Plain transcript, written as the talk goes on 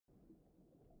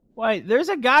Wait, there's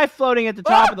a guy floating at the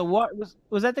top of the water.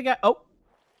 Was that the guy? Oh.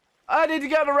 I need to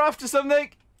get on a raft or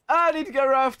something. I need to get a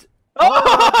raft. Oh!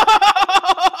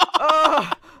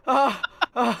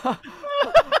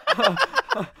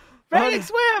 Frantic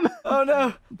swim! Oh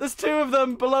no, there's 2 of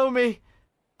them below me.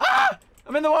 Ah!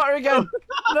 I'm in the water again.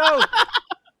 No.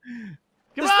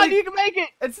 Come on, you can make it.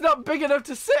 It's not big enough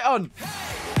to sit on.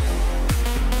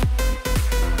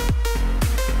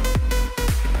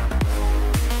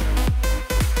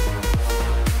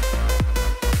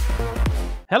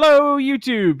 Hello,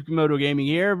 YouTube. Camodo Gaming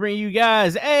here, bringing you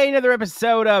guys another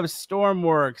episode of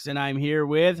Stormworks, and I'm here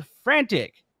with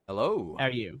Frantic. Hello. How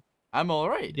are you? I'm all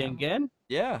right. Doing good?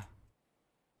 Yeah.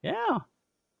 Yeah.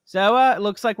 So, it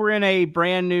looks like we're in a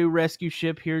brand new rescue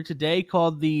ship here today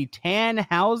called the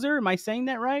Tannhauser. Am I saying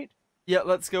that right? Yeah,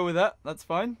 let's go with that. That's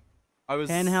fine.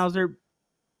 Tannhauser.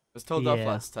 Was told off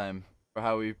last time for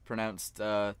how we pronounced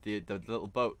the little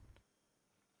boat.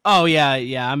 Oh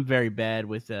yeah, I'm very bad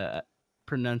with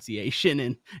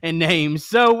pronunciation and names,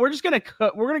 so we're gonna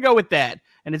go with that,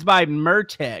 and it's by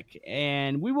Mertec,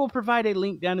 and we will provide a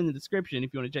link down in the description if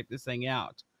you want to check this thing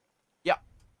out. Yeah,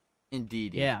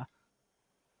 indeed. Yeah,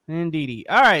 indeedy.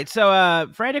 All right, so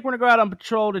Frantic, we're gonna go out on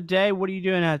patrol today. What are you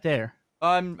doing out there?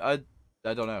 I don't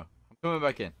know. I'm coming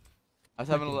back in. I was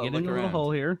having a little look around. Little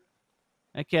hole here.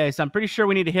 Okay, so I'm pretty sure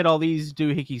we need to hit all these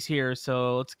doohickeys here.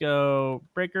 So let's go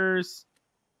breakers,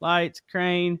 lights,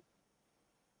 crane.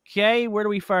 Okay, where do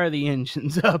we fire the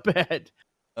engines up at?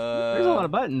 There's a lot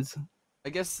of buttons. I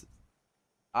guess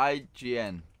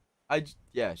IGN.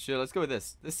 Yeah, sure. Let's go with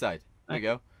this. This side. There we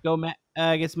go.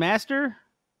 I guess master,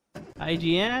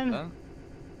 IGN,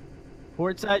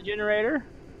 port side generator.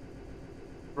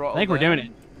 Throttle I think we're doing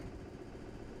it.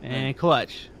 And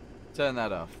clutch. Turn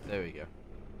that off. There we go.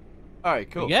 All right,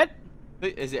 cool. You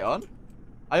good? Is it on?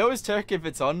 I always check if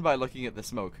it's on by looking at the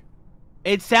smoke.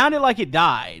 It sounded like it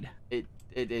died.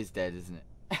 It is dead, isn't it?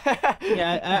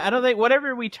 Yeah, I don't think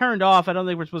whatever we turned off, I don't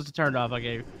think we're supposed to turn it off.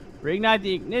 Okay, reignite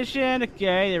the ignition.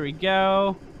 Okay, there we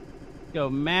go. Go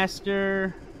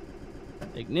master,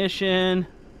 ignition.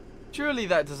 Surely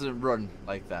that doesn't run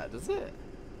like that, does it?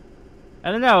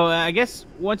 I don't know. I guess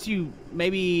once you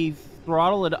maybe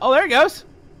throttle it. Oh, there it goes.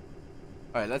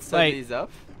 All right, let's turn these off.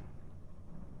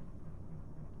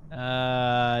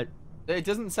 It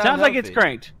doesn't sound sounds like healthy. it's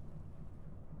cranked.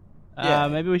 Yeah.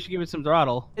 Maybe we should give it some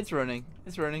throttle. It's running.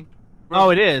 It's running. Oh,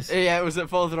 it is. Yeah, it was at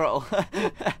full throttle.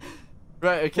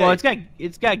 Right. Okay. Well,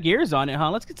 it's got gears on it,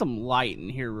 huh? Let's get some light in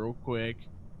here real quick.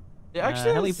 It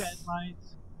actually helipad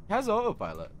lights. It has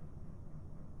autopilot.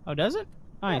 Oh, does it?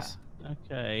 Nice. Yeah.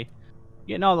 Okay.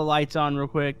 Getting all the lights on real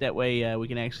quick. That way we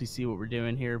can actually see what we're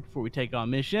doing here before we take on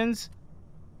missions.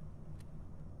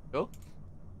 Cool.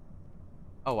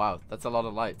 Oh wow, that's a lot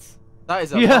of lights. That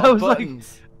is a lot of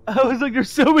buttons. I was like,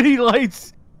 there's so many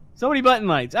lights. So many button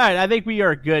lights. All right, I think we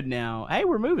are good now. Hey,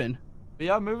 we're moving. We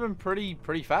are moving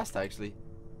pretty fast, actually.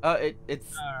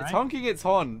 It's honking its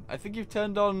horn. I think you've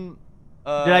turned on...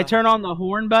 Did I turn on the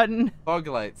horn button? Fog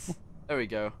lights. There we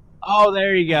go. Oh,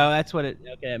 there you go. That's what it...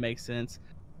 Okay, that makes sense.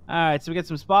 All right, so we got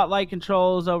some spotlight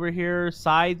controls over here.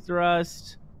 Side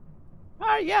thrust. All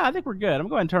right, yeah, I think we're good. I'm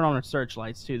going to turn on our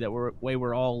searchlights, too. That way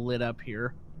we're all lit up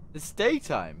here. It's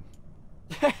daytime.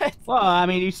 Well, I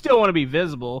mean, you still want to be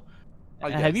visible.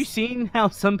 I Have you seen how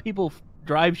some people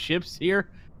drive ships here?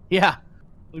 Yeah,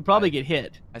 we probably get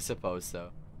hit. I suppose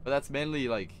so. But that's mainly,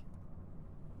 like,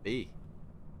 me.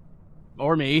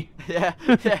 Or me. Yeah.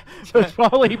 So it's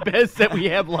probably best that we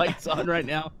have lights on right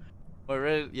now.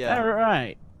 Yeah. All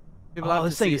right. Oh,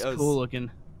 this thing is cool looking.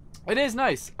 It is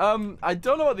nice. I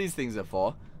don't know what these things are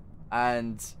for.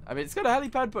 And, I mean, it's got a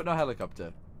helipad, but no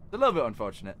helicopter. It's a little bit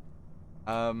unfortunate.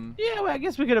 Yeah, well, I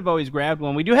guess we could have always grabbed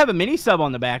one. We do have a mini sub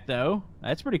on the back, though.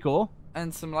 That's pretty cool.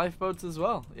 And some lifeboats as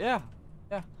well. Yeah.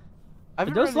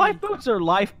 Those lifeboats are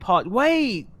life pod.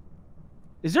 Wait,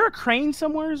 is there a crane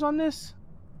somewheres on this?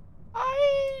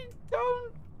 I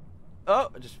don't. Oh,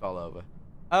 I just fell over.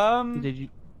 Did you?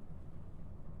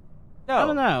 No. I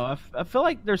don't know. I feel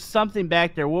like there's something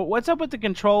back there. What's up with the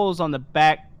controls on the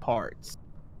back parts?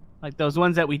 Like those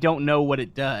ones that we don't know what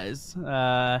it does.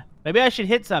 Maybe I should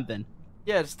hit something.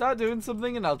 Yeah, start doing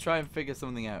something and I'll try and figure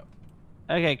something out.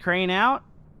 Okay, crane out.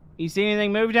 You see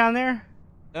anything move down there?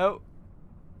 No.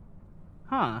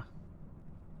 Huh.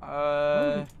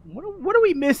 What are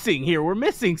we missing here? We're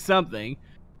missing something.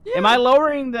 Yeah. Am I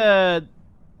lowering the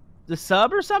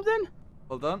sub or something?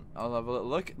 Hold on, I'll have a little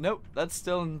look. Nope, that's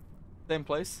still in the same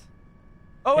place.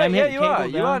 Oh wait, yeah, you are.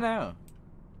 You are now.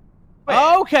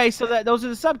 Wait. Okay, so those are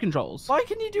the sub controls. Why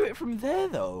can you do it from there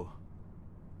though?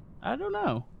 I don't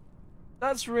know.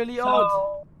 That's really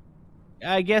odd.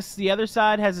 I guess the other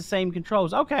side has the same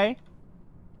controls. Okay.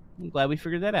 I'm glad we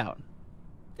figured that out.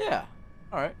 Yeah.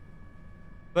 All right.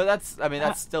 But that's, I mean,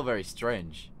 that's still very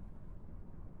strange.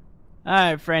 All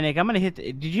right, Frantic. I'm gonna hit.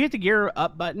 Did you hit the gear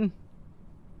up button?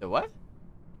 The what?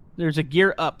 There's a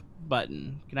gear up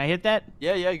button. Can I hit that?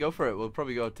 Yeah, go for it. We'll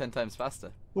probably go 10 times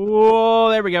faster. Whoa,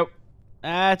 there we go.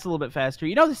 That's a little bit faster.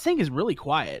 You know, this thing is really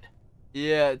quiet.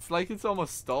 Yeah, it's like it's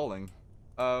almost stalling.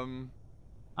 I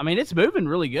mean, it's moving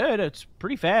really good. It's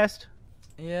pretty fast.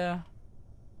 Yeah.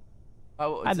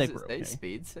 Oh, I does think it we're say okay.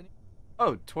 speeds?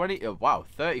 Oh, 20. Oh, wow,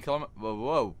 30 kilometers.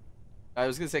 Whoa. I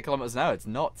was gonna say kilometers an hour. It's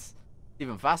knots.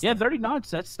 Even faster. Yeah, 30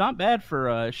 knots. That's not bad for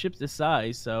a ship this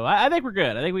size. So I think we're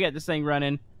good. I think we got this thing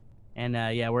running. And,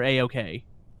 yeah, we're A-okay.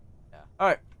 Yeah. All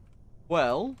right.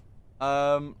 Well,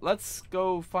 let's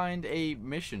go find a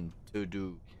mission to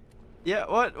do. Yeah,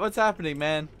 what's happening,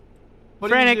 man? What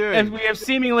Frantic, are you as doing? we have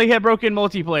seemingly had broken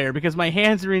multiplayer because my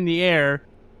hands are in the air.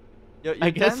 You're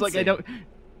I guess, like, I dancing. don't...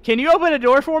 Can you open a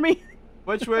door for me?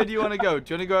 Which way do you want to go?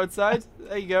 Do you want to go outside?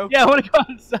 There you go. Yeah, I want to go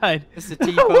outside. Mr.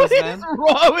 T-pose, What man. is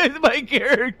wrong with my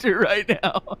character right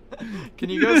now? Can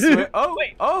you go swim? Oh,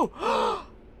 Wait. oh.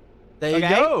 There you Okay.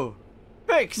 go.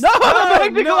 Fixed. No,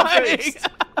 I'm not gliding. fixed.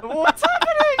 What's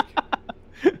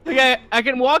happening? Okay, I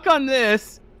can walk on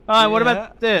this. What Yeah.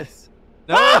 about this?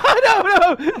 No.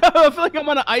 No. I feel like I'm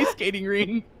on an ice skating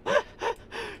ring.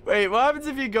 Wait, what happens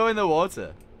if you go in the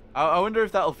water? I wonder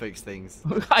if that'll fix things.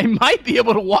 I might be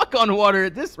able to walk on water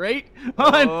at this rate.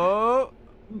 Hold on. Oh.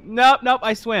 Nope,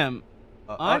 I swim.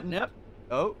 Nope.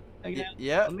 Oh. Okay,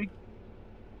 Yeah. Let me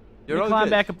You're all climb good.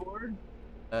 back aboard.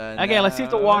 Okay, now- let's see if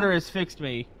the water has fixed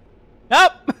me.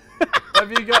 Nope. What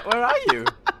have you got? Where are you?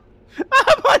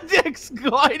 I'm on decks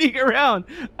gliding around.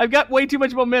 I've got way too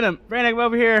much momentum. Frantic, I'm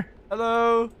over here.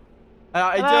 Hello.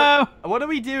 Hello. What do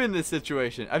we do in this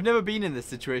situation? I've never been in this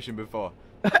situation before.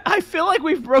 I feel like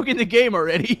we've broken the game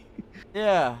already.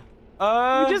 Yeah.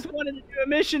 We just wanted to do a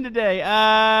mission today.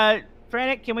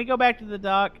 Frantic, can we go back to the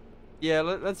dock? Yeah,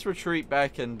 let's retreat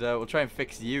back and we'll try and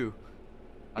fix you.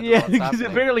 I don't know Yeah, what's because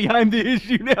happening. apparently I'm the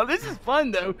issue now. This is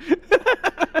fun, though.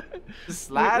 Just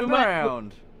sliding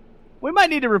around. We might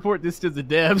need to report this to the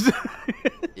devs.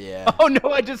 Yeah. Oh,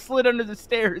 no, I just slid under the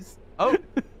stairs. Oh.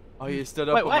 Oh, you stood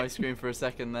up Wait, on what? my screen for a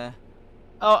second there.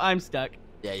 Oh, I'm stuck.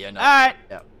 Yeah, you're All not. right.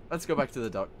 Yeah. Let's go back to the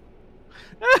dock.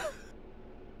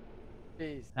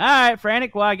 Jeez. All right,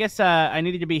 Frantic. Well, I guess I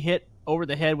needed to be hit over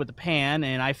the head with a pan,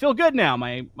 and I feel good now.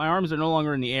 My arms are no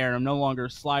longer in the air. I'm no longer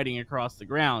sliding across the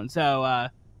ground. So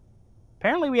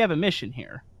apparently we have a mission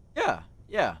here. Yeah,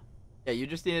 you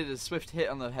just needed a swift hit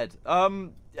on the head.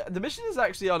 The mission is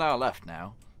actually on our left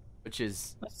now, which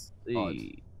is Let's odd.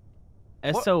 see.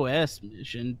 What? SOS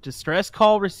mission. Distress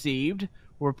call received.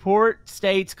 Report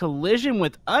states collision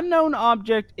with unknown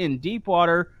object in deep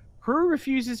water. Crew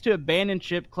refuses to abandon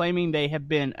ship, claiming they have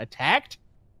been attacked.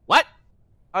 What?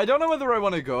 I don't know whether I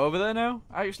want to go over there now,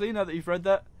 actually, now that you've read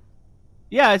that.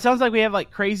 Yeah, it sounds like we have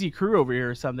like crazy crew over here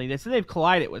or something. They said they've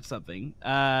collided with something.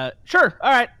 Sure.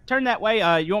 All right, turn that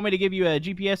way. You want me to give you a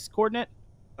GPS coordinate?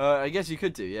 I guess you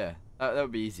could do, yeah. That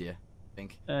would be easier, I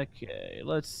think. Okay,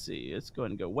 let's see. Let's go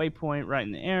ahead and go waypoint right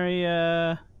in the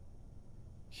area.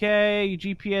 Okay,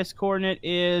 GPS coordinate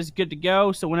is good to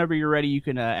go. So whenever you're ready, you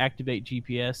can activate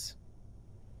GPS.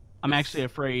 I'm actually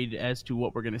afraid as to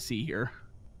what we're going to see here.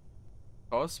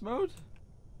 Course mode?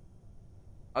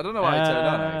 I don't know why I turned it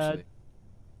on, actually.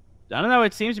 I don't know.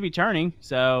 It seems to be turning,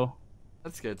 so...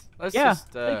 That's good. Let's Yeah,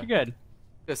 just I think you're good.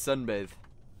 go sunbathe.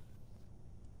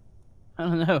 I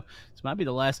don't know. This might be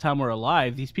the last time we're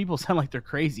alive. These people sound like they're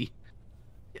crazy.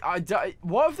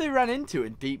 What if they ran into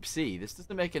in deep sea? This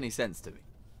doesn't make any sense to me.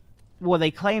 Well,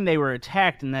 they claim they were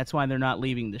attacked, and that's why they're not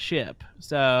leaving the ship.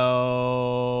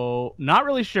 So, not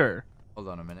really sure. Hold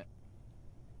on a minute.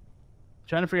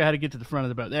 Trying to figure out how to get to the front of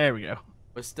the boat. There we go.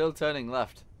 We're still turning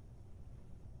left.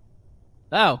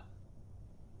 Oh.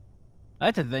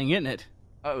 That's a thing, isn't it?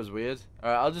 That was weird.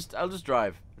 Alright, I'll just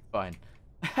drive. It's fine.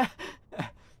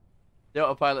 The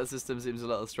autopilot system seems a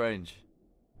little strange.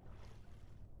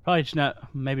 Probably just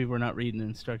not... Maybe we're not reading the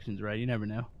instructions right. You never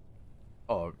know.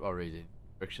 Or reading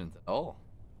restrictions at all.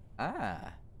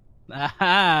 Ah.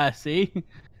 Aha, see?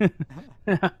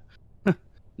 Now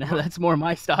that's more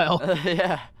my style.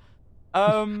 Yeah.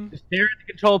 Just stare at the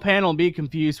control panel and be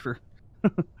confused for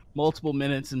multiple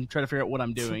minutes and try to figure out what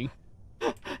I'm doing.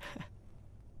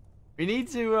 We need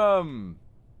to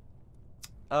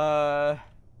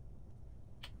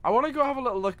I want to go have a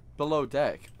little look below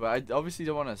deck, but I obviously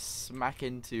don't want to smack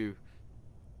into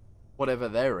whatever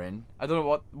they're in. I don't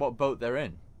know what boat they're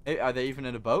in. Are they even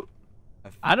in a boat?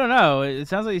 I don't know. It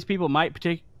sounds like these people might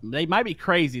They might be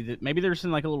crazy. That maybe they're just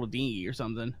in like a little dinghy or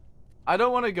something. I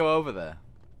don't want to go over there.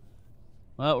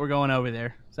 Well, we're going over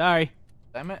there. Sorry.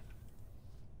 Damn it.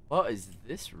 What is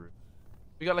this room?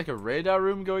 We got like a radar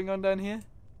room going on down here?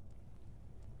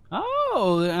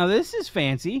 Oh, now this is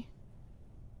fancy.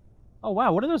 Oh,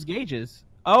 wow. What are those gauges?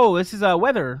 Oh, this is a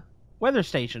weather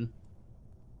station.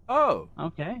 Oh.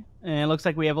 Okay. And it looks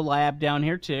like we have a lab down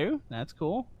here, too. That's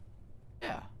cool.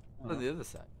 Yeah. On the other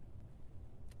side.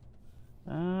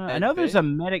 I know there's a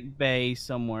medic bay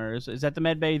somewhere. Is that the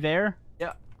med bay there?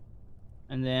 Yeah.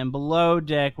 And then below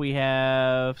deck, we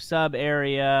have sub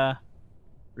area,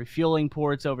 refueling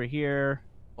ports over here.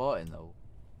 What in the...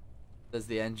 There's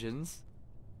the engines.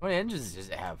 How many engines does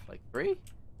it have? Like 3?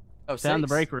 Oh, Down 6? the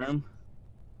break room.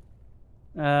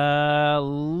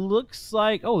 Looks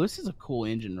like... Oh, this is a cool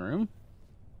engine room.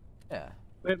 Yeah.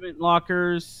 Equipment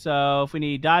lockers. So if we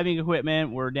need diving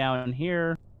equipment, we're down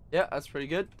here. Yeah, that's pretty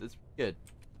good. That's good.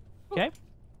 Okay.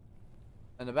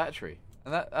 And a battery.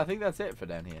 And I think that's it for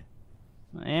down here.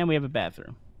 And we have a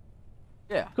bathroom.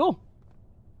 Yeah. Cool.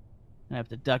 I have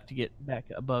to duck to get back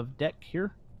above deck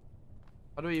here.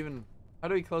 How do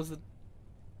we close the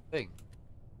thing?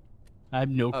 I have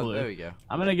no clue. Oh, there we go.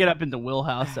 I'm going to get up into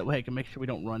wheelhouse. That way I can make sure we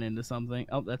don't run into something.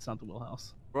 Oh, that's not the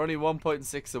wheelhouse. We're only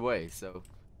 1.6 away, so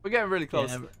we're getting really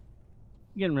close. Yeah,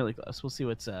 getting really close. We'll see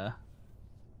what's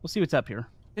up here.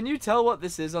 Can you tell what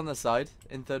this is on the side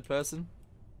in third person?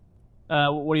 What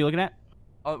are you looking at?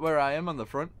 Where I am on the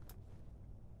front.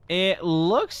 It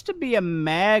looks to be a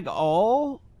mag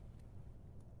all.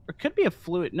 Or it could be a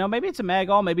fluid. No, maybe it's a mag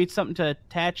all. Maybe it's something to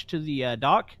attach to the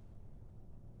dock.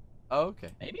 Oh, okay.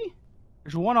 Maybe.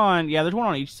 There's one on. Yeah, there's one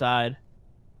on each side.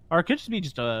 Or it could just be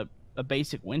just a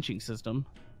basic winching system.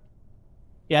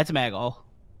 Yeah, it's a mag all.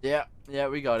 Yeah,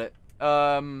 we got it.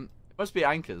 It must be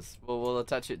anchors. We'll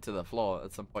attach it to the floor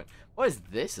at some point. What is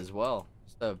this as well?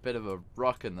 Just a bit of a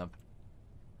rock in the...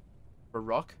 A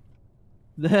rock?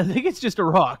 I think it's just a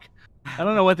rock. I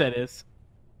don't know what that is.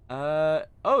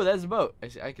 Oh, there's a boat.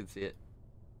 I can see it.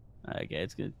 Okay,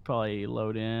 it's gonna probably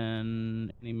load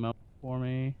in any moment for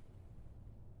me.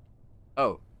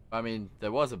 Oh, I mean,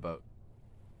 there was a boat.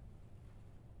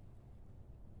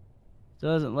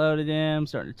 Doesn't load it in. I'm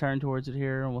starting to turn towards it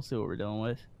here, and we'll see what we're dealing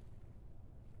with.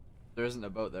 There isn't a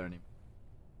boat there anymore.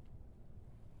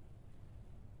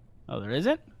 Oh, there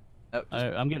isn't? Nope,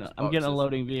 I'm getting a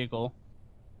loading vehicle.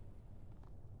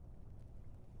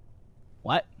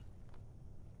 What?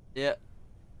 Yeah.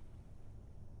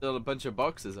 Still a bunch of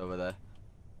boxes over there.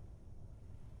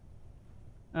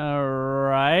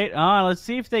 Alright. Let's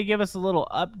see if they give us a little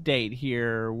update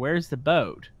here. Where's the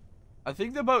boat? I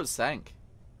think the boat sank.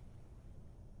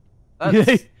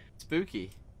 That's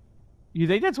spooky. You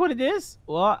think that's what it is?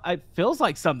 Well, it feels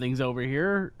like something's over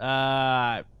here.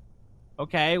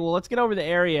 Okay, well, let's get over the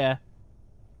area.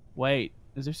 Wait,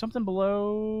 is there something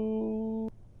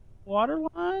below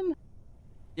waterline?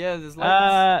 Yeah, there's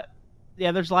lights.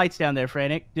 Yeah, there's lights down there,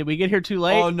 Frantic. Did we get here too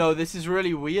late? Oh no, this is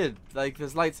really weird. Like,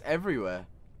 there's lights everywhere.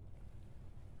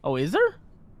 Oh, is there?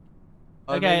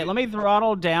 Oh, okay, maybe, let me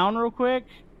throttle down real quick.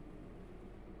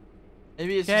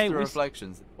 Maybe it's just the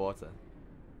reflections in the water.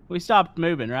 We stopped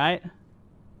moving, right?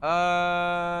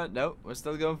 No, we're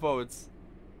still going forwards.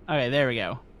 Okay, there we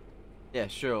go. Yeah,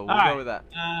 sure, we'll go with that.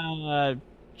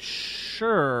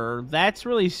 Sure. That's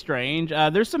really strange.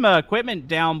 There's some equipment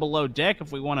down below deck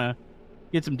if we want to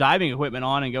get some diving equipment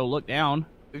on and go look down.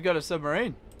 We've got a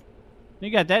submarine. You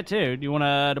got that too. Do you want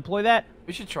to deploy that?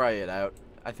 We should try it out,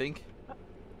 I think.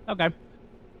 Okay.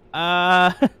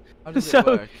 How does it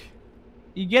work?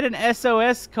 You get an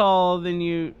SOS call,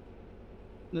 then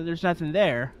there's nothing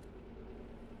there.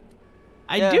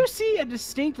 I do see a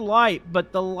distinct light,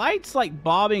 but the light's like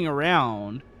bobbing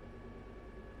around.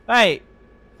 Hey,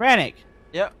 Frantic.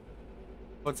 Yep.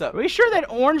 What's up? Are we sure that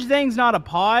orange thing's not a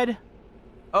pod?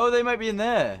 Oh, they might be in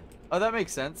there. Oh, that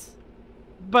makes sense.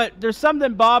 But there's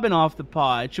something bobbing off the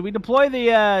pod. Should we deploy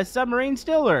the submarine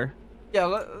still, or? Yeah,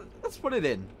 let's put it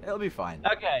in. It'll be fine.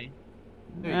 Okay.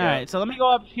 Alright, so let me go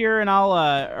up here and I'll,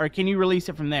 or can you release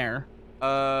it from there?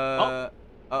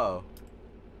 Uh-oh.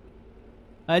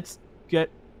 That's good.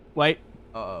 Wait.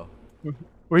 Uh-oh.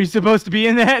 Were you supposed to be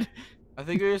in that? I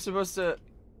think we were supposed to...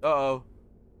 Uh-oh.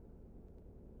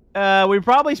 We were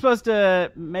probably supposed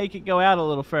to make it go out a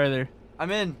little further.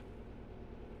 I'm in.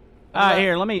 Alright,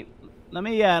 here, let me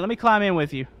climb in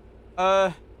with you.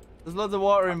 There's loads of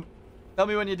water in... Tell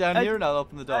me when you're down here and I'll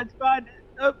open the door. That's fine.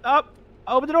 Up.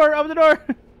 Open the door, open the door.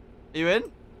 Are you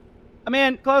in? I'm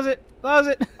in. Close it.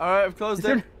 Alright, I've closed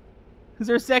it. Is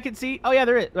there a second seat? Oh, yeah,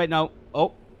 there is. Wait, no.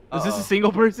 Oh. Is this a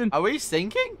single person? Are we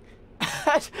sinking?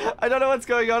 I don't know what's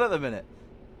going on at the minute.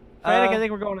 Frantic, I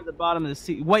think we're going to the bottom of the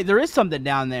sea. Wait, there is something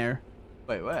down there.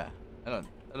 Wait, where? I don't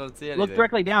see anything. Look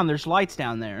directly down. There's lights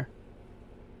down there.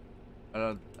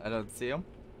 I don't see them.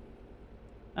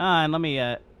 And let me,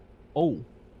 oh.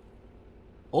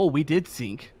 Oh, we did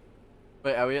sink.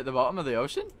 Wait, are we at the bottom of the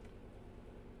ocean?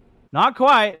 Not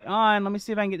quite. And let me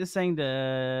see if I can get this thing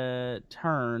to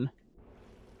turn.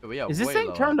 Is this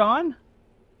thing turned on?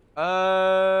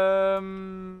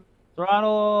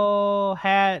 Throttle,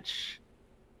 hatch,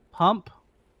 pump,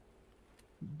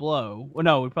 blow. Well,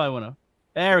 no, we probably want to.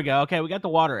 There we go. Okay, we got the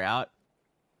water out.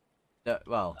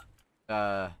 Well,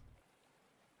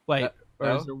 wait, or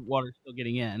no? is the water still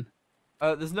getting in?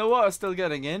 There's no water still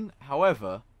getting in.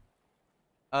 However,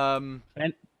 we are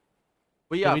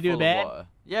full of water.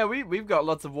 Yeah, we've got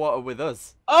lots of water with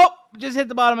us. Oh, just hit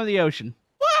the bottom of the ocean.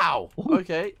 Wow.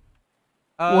 Okay.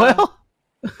 Well,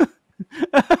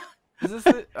 is this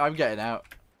it? I'm getting out.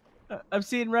 I'm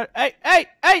seeing red. Hey!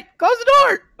 Close the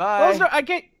door. Bye. Close the door.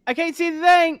 I can't see the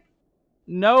thing.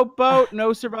 No boat.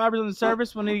 No survivors on the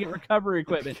surface. We'll need to get recovery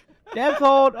equipment. Depth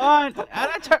hold on.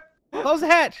 Close the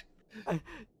hatch.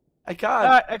 I can't. All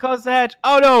right, I closed the hatch.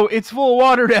 Oh no, it's full of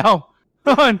water now.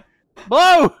 On,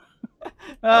 blow.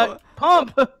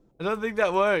 Pump. I don't think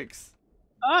that works.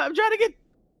 I'm trying to get.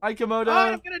 Hi, Camodo.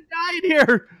 I'm gonna die in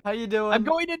here. How you doing? I'm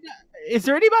going to die. Is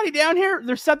there anybody down here?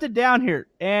 There's something down here,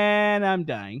 and I'm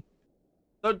dying.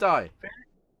 Don't die.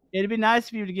 It'd be nice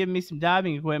of you to give me some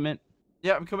diving equipment.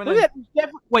 Yeah, I'm coming Look in. At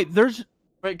that. Wait, there's.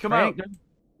 Wait, come out.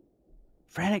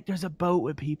 Frantic, there's a boat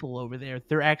with people over there.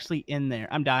 They're actually in there.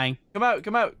 I'm dying. Come out,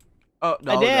 come out. Oh,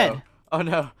 no. I did. No. Oh,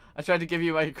 no. I tried to give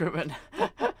you my equipment.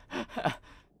 There's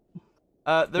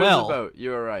a boat.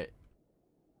 You were right.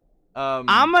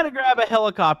 I'm going to grab a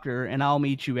helicopter, and I'll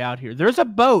meet you out here. There's a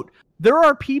boat. There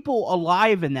are people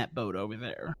alive in that boat over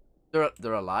there.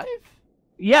 They're alive?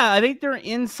 Yeah, I think they're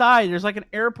inside. There's like an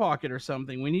air pocket or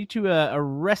something. We need to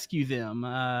rescue them.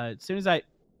 As soon as I...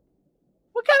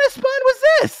 What kind of spawn was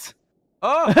this?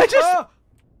 Oh!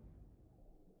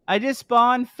 I just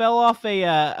spawned, fell off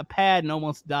a pad, and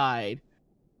almost died.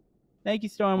 Thank you,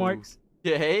 Stormworks.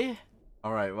 Okay.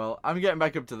 All right, well, I'm getting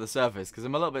back up to the surface because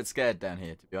I'm a little bit scared down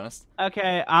here, to be honest.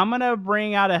 Okay, I'm going to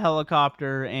bring out a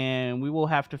helicopter, and we will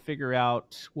have to figure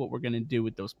out what we're going to do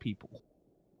with those people.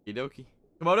 Okie dokie.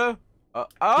 Komodo?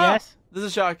 Yes? There's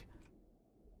a shark.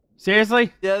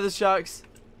 Seriously? Yeah, there's sharks.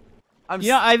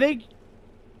 I think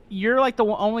you're like the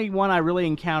only one I really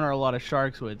encounter a lot of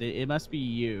sharks with. It must be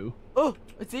you. Oh,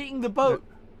 it's eating the boat.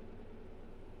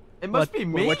 It must be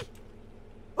me?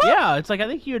 Yeah, it's like I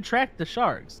think you attract the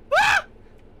sharks.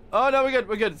 Oh, no, we're good.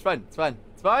 We're good. It's fine. It's fine.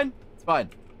 It's fine. It's fine.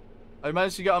 I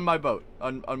managed to get on my boat.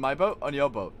 On my boat? On your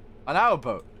boat. On our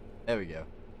boat. There we go.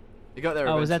 You got there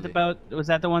eventually. Was that the boat? Was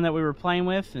that the one that we were playing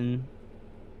with and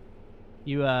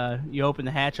you opened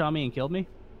the hatch on me and killed me?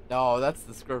 No, that's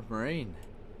the Scrub Marine.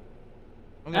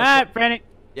 Alright, Frantic.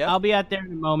 Yeah? I'll be out there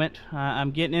in a moment.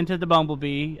 I'm getting into the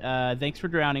Bumblebee. Thanks for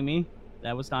drowning me.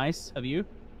 That was nice of you.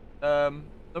 No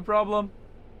problem.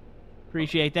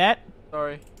 Appreciate that.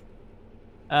 Sorry.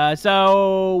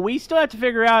 So we still have to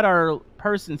figure out our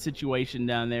person situation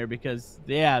down there because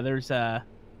there's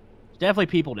definitely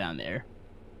people down there.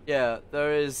 Yeah,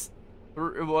 there is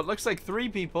what looks like 3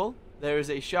 people. There is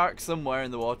a shark somewhere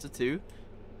in the water too.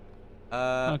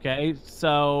 Okay,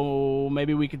 so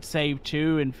maybe we could save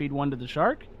 2 and feed 1 to the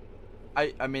shark?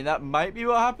 I mean that might be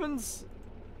what happens.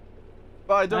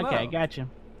 But I don't know. Okay, gotcha.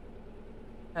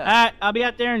 Yeah. Alright, I'll be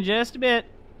out there in just a bit.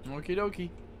 Okie dokie.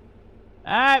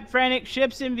 Alright, Frantic,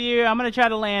 ship's in view. I'm gonna try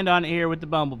to land on it here with the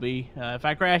Bumblebee. If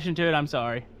I crash into it, I'm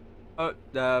sorry.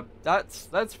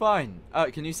 That's fine.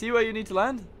 Can you see where you need to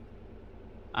land?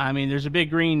 I mean, there's a big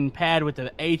green pad with the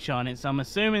H on it, so I'm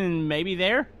assuming maybe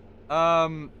there?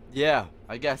 Yeah,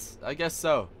 I guess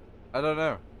so. I don't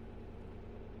know.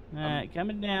 Alright,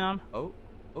 coming down. Oh,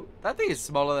 that thing is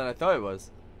smaller than I thought it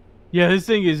was. Yeah, this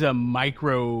thing is a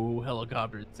micro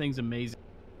helicopter. This thing's amazing.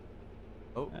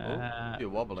 You're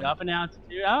wobbling. Up and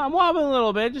altitude. I'm wobbling a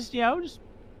little bit. Just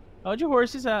hold your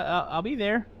horses. I'll be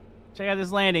there. Check out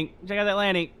this landing. Check out that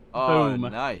landing. Oh, Boom.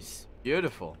 Nice.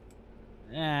 Beautiful.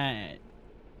 Alright.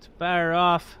 Let's fire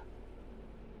off.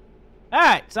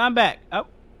 Alright, so I'm back. Oh.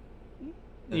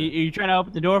 You trying to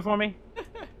open the door for me?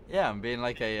 Yeah, I'm being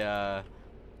like a,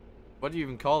 what do you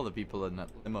even call the people in that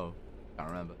limo? Can't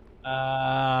remember.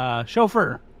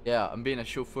 Chauffeur. Yeah, I'm being a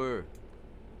chauffeur.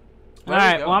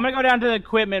 Alright, well, I'm going to go down to the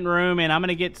equipment room, and I'm going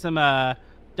to get some,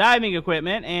 diving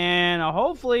equipment, and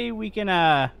hopefully we can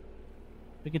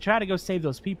try to go save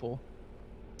those people.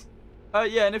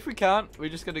 Yeah, and if we can't, we're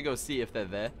just going to go see if they're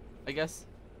there, I guess.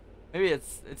 Maybe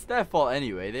it's their fault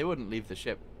anyway. They wouldn't leave the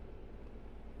ship.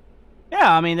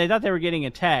 Yeah, I mean, they thought they were getting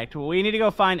attacked. Well, we need to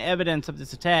go find evidence of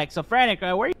this attack. So, Frantic,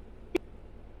 where are you?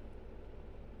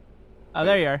 Oh,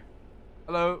 there you are.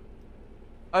 Hello.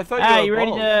 I thought you were you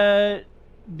ready bald. to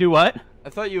do what? I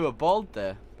thought you were bald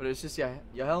there, but it's just your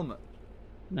helmet.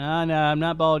 No, I'm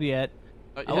not bald yet.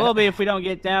 Yeah. I will be if we don't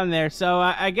get down there. So,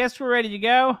 I guess we're ready to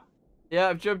go. Yeah,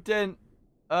 I've jumped in.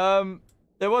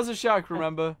 There was a shark,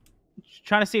 remember?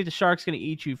 Trying to see if the shark's gonna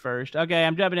eat you first. Okay,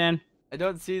 I'm jumping in. I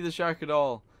don't see the shark at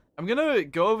all. I'm gonna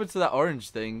go over to that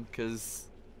orange thing, cause...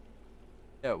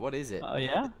 Yeah, what is it? Oh,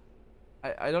 yeah?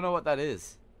 I don't know what that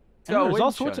is. It's I know, got a there's all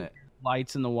winch sorts on of it.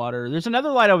 lights in the water. There's another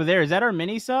light over there. Is that our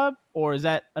mini sub, or is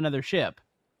that another ship?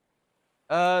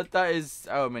 That is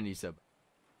our mini sub.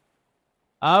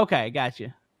 Okay,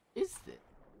 gotcha. Is it?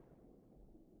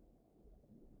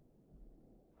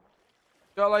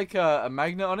 Got like a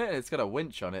magnet on it, and it's got a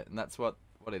winch on it, and that's what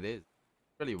it is.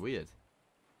 Really weird.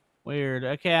 Weird.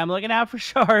 Okay, I'm looking out for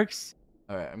sharks.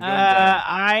 All right, I'm going down.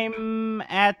 I'm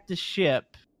at the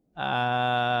ship.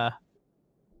 Does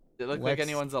it look like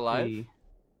anyone's alive? See.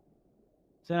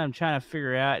 So I'm trying to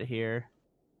figure out here.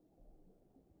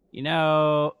 You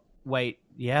know, wait,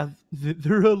 yeah,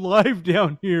 they're alive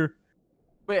down here.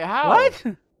 Wait, how? What?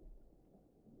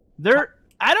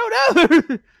 I don't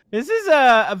know. This is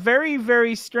a very,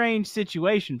 very strange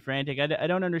situation, Frantic. I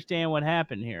don't understand what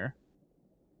happened here.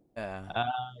 Yeah.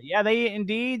 Yeah,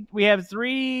 we have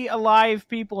 3 alive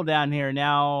people down here.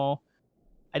 Now,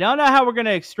 I don't know how we're going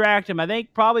to extract them. I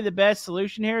think probably the best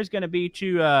solution here is going to be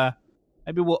to,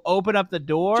 maybe we'll open up the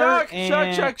door. Shark.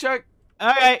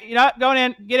 Okay, you know what? Going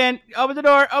in. Get in. Open the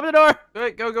door.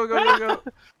 Wait, go.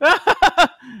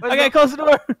 Okay, close the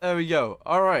door. There we go.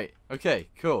 All right. Okay,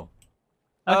 cool.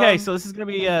 Okay, so this is going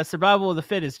to be survival of the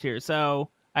fittest here. So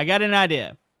I got an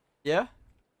idea. Yeah?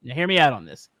 Now, hear me out on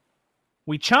this.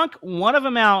 We chunk one of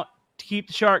them out to keep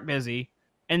the shark busy,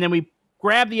 and then we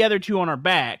grab the other 2 on our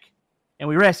back, and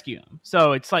we rescue them.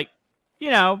 So it's like, 2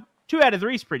 out of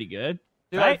 3 is pretty good.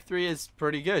 2 out of 3 is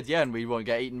pretty good, yeah, and we won't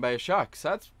get eaten by a shark.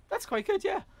 So that's quite good,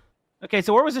 yeah. Okay,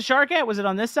 so where was the shark at? Was it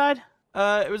on this side?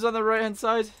 It was on the right-hand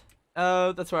side.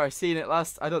 That's where I seen it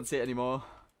last. I don't see it anymore.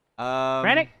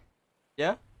 Frantic?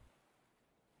 Yeah?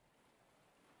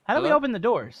 How do we open the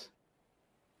doors?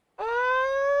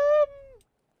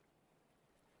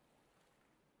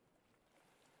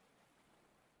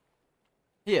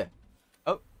 Here.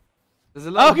 Oh. There's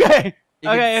a little... Okay.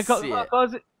 Okay, close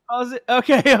it.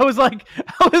 Okay, I was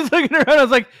looking around. I was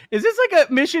like, is this like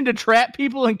a mission to trap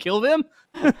people and kill them?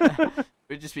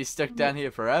 We'd just be stuck down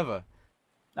here forever.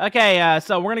 Okay,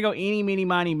 so we're gonna go eeny, meeny,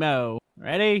 miny, mo.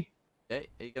 Ready? Okay,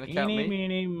 are you gonna count me? Eeny,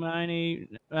 meeny, miny.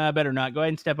 Better not. Go ahead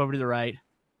and step over to the right.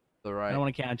 The right. I don't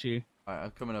want to count you. All right,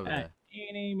 I'm coming over there.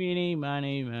 Eeny, meeny,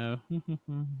 miny, mo.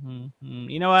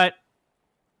 You know what?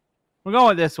 We're going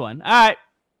with this one. All right.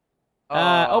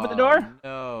 Open the door.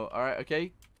 No. All right.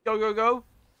 Okay. Go.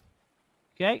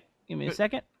 Okay. Give me a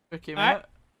second. Okay, all right.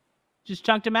 Just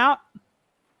chunked him out.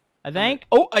 I think.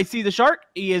 Oh, I see the shark.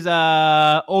 He is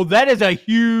oh, that is a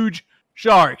huge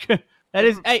shark. That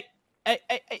is. Hey.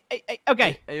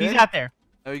 Okay. He's out there.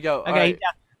 There we go. Okay. Right. He's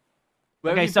out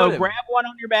there. Okay. So grab one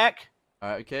on your back. All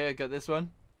right. Okay. I got this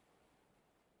one.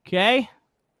 Okay.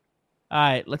 All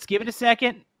right. Let's give it a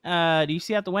second. Do you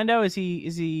see out the window? Is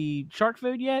he shark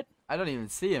food yet? I don't even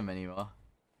see him anymore.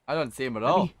 I don't see him at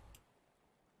all.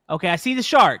 Okay, I see the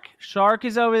shark. Shark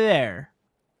is over there.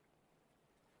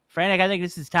 Frantic, I think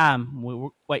this is time.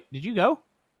 Wait, did you go?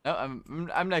 No,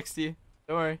 I'm next to you.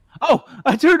 Don't worry. Oh,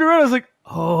 I turned around. I was like,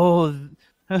 oh.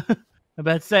 I'm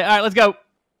about to say, all right, let's go.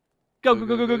 Go.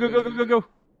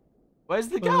 Where's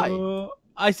the guy?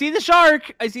 I see the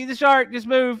shark. Just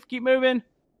move. Keep moving.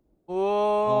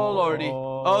 Oh, lordy.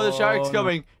 Oh, the shark's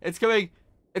coming. It's coming.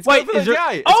 It's Wait, coming for the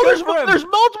guy. There's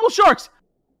multiple sharks.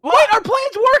 What? Wait, our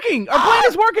plan's working. Our plan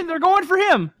is working. They're going for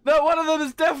him. No, one of them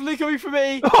is definitely coming for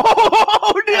me.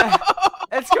 Oh, no.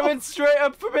 It's coming straight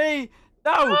up for me.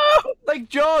 No. Like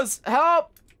Jaws.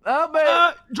 Help. Help me.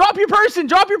 Drop your person.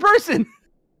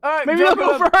 All right, maybe they'll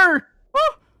go for her.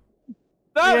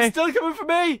 No, it's still coming for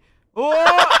me.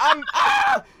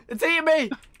 Oh, it's eating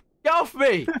me. Get off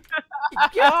me.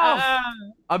 Get off.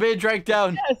 I'm being dragged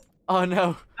down. Yes. Oh,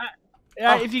 no.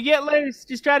 If you get loose,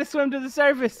 just try to swim to the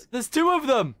surface. There's 2 of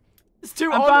them. There's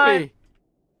 2 on me.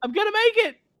 I'm gonna make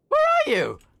it. Where are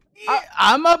you?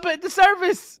 I'm up at the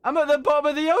surface. I'm at the bottom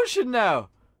of the ocean now.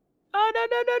 Oh,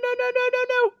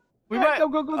 no. We might Go.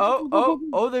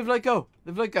 Oh, they've let go.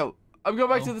 I'm going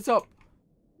back to the top.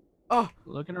 Oh,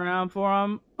 looking around for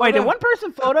them. Wait, did one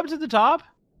person float up to the top?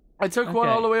 I took one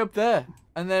all the way up there,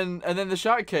 and then the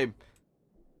shark came.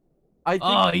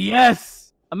 Oh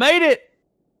yes, I made it.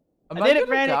 I did it,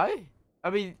 Frantic. I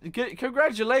mean,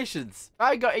 congratulations.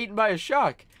 I got eaten by a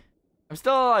shark. I'm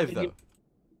still alive, though.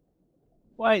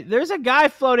 Wait, there's a guy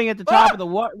floating at the top of the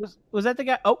water. Was that the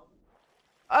guy? Oh.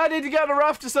 I need to get on a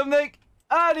raft or something.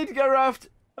 I need to get a raft.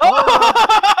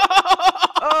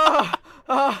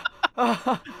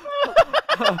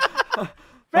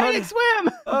 Frantic swim!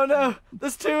 Oh no,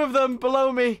 there's 2 of them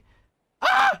below me.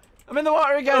 I'm in the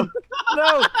water again.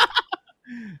 No.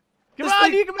 Come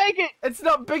on, you can make it. It's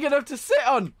not big enough to sit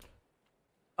on.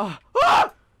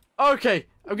 Okay,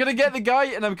 I'm gonna get the guy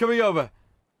and I'm coming over.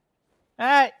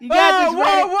 Alright, you got this,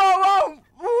 Whoa!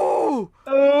 Ooh.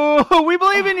 Oh, we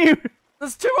believe in you.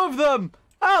 There's 2 of them.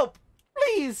 Help,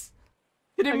 please.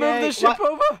 Can you move the ship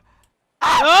over?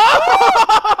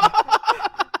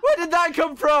 Where did that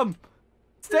come from?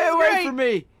 Stay away from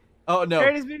me. Oh no.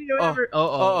 Greatest video ever.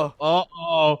 I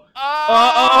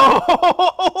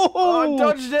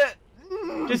dodged it.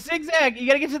 Just zigzag. You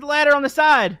gotta get to the ladder on the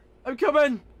side. I'm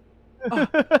coming.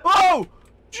 Oh,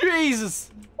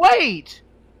 Jesus. Wait.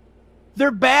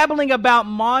 They're babbling about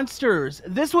monsters.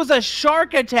 This was a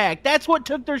shark attack. That's what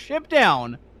took their ship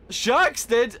down. Sharks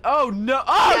did? Oh no.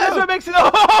 Oh, that's what makes it.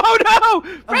 Oh no.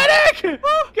 Frantic.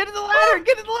 Get to the ladder.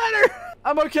 Get to the ladder.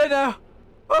 I'm okay now.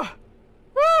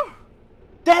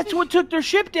 That's what took their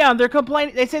ship down. They're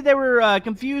complaining. They said they were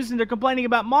confused and they're complaining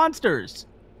about monsters.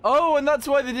 Oh, and that's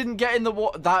why they didn't get in the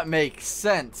water. That makes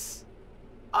sense.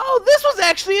 Oh, this was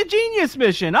actually a genius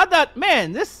mission. I thought,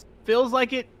 man, this feels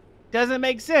like it doesn't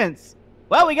make sense.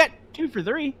 Well, we got 2 for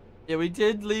 3. Yeah, we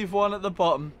did leave one at the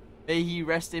bottom. May he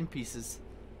rest in pieces.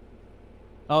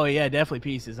 Oh, yeah, definitely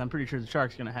pieces. I'm pretty sure the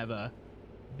shark's going to have a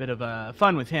bit of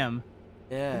fun with him.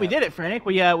 Yeah. We did it, Frantic.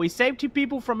 We saved 2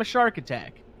 people from a shark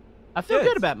attack. I feel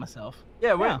good about myself.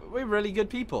 Yeah, we're really good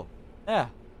people. Yeah.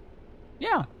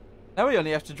 Yeah. Now we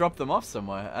only have to drop them off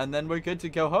somewhere, and then we're good to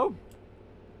go home.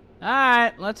 All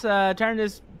right, let's turn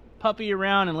this puppy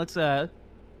around and let's go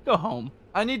home.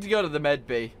 I need to go to the med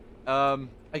bay. I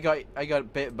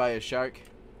got bit by a shark.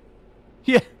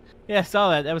 Yeah, I saw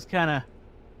that. That was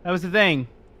the thing.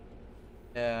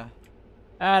 Yeah.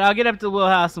 All right, I'll get up to the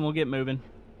wheelhouse and we'll get moving.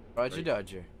 Roger,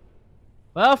 Dodger.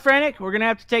 Well, Frantic, we're gonna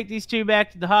have to take these 2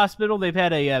 back to the hospital. They've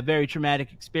had a very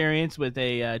traumatic experience with 2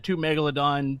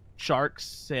 megalodon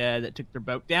sharks that took their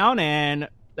boat down, and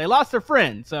they lost their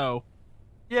friend. So.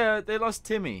 Yeah, they lost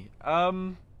Timmy.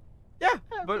 Yeah,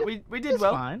 but we did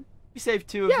well. Fine. We saved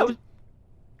 2 of them.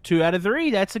 2 out of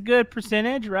 3. That's a good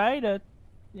percentage, right?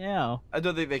 Yeah. I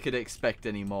don't think they could expect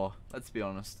any more. Let's be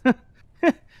honest.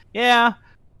 Yeah.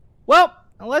 Well,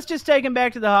 let's just take him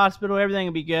back to the hospital. Everything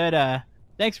will be good.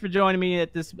 Thanks for joining me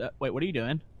at this. Wait, what are you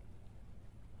doing?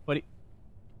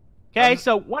 Okay,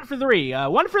 so 1 for 3.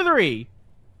 1 for 3.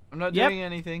 I'm not doing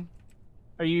anything.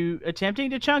 Are you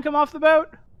attempting to chunk him off the boat?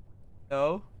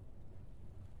 No.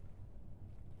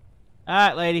 All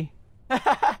right, lady.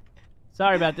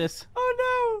 Sorry about this.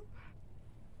 Oh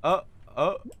no.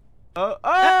 Oh.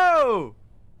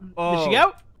 Did she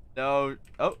go? No.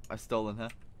 Oh, I've stolen her.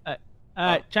 All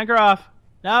right, chunk her off.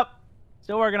 Nope.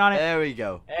 Still working on it. There we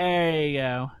go. There you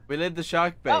go. We laid the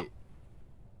shark bait. Oh.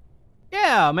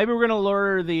 Yeah, maybe we're gonna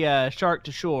lure the shark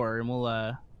to shore and we'll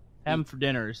have him for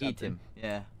dinner or something. Eat him.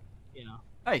 Yeah. You know.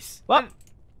 Nice. Well,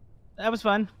 that was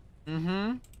fun.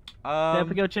 Mm-hmm.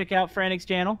 Definitely go check out Frantic's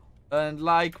channel. And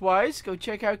likewise, go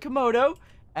check out Camodo,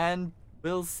 and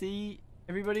we'll see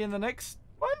everybody in the next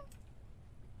one.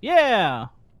 Yeah.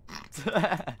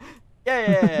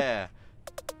 Yeah.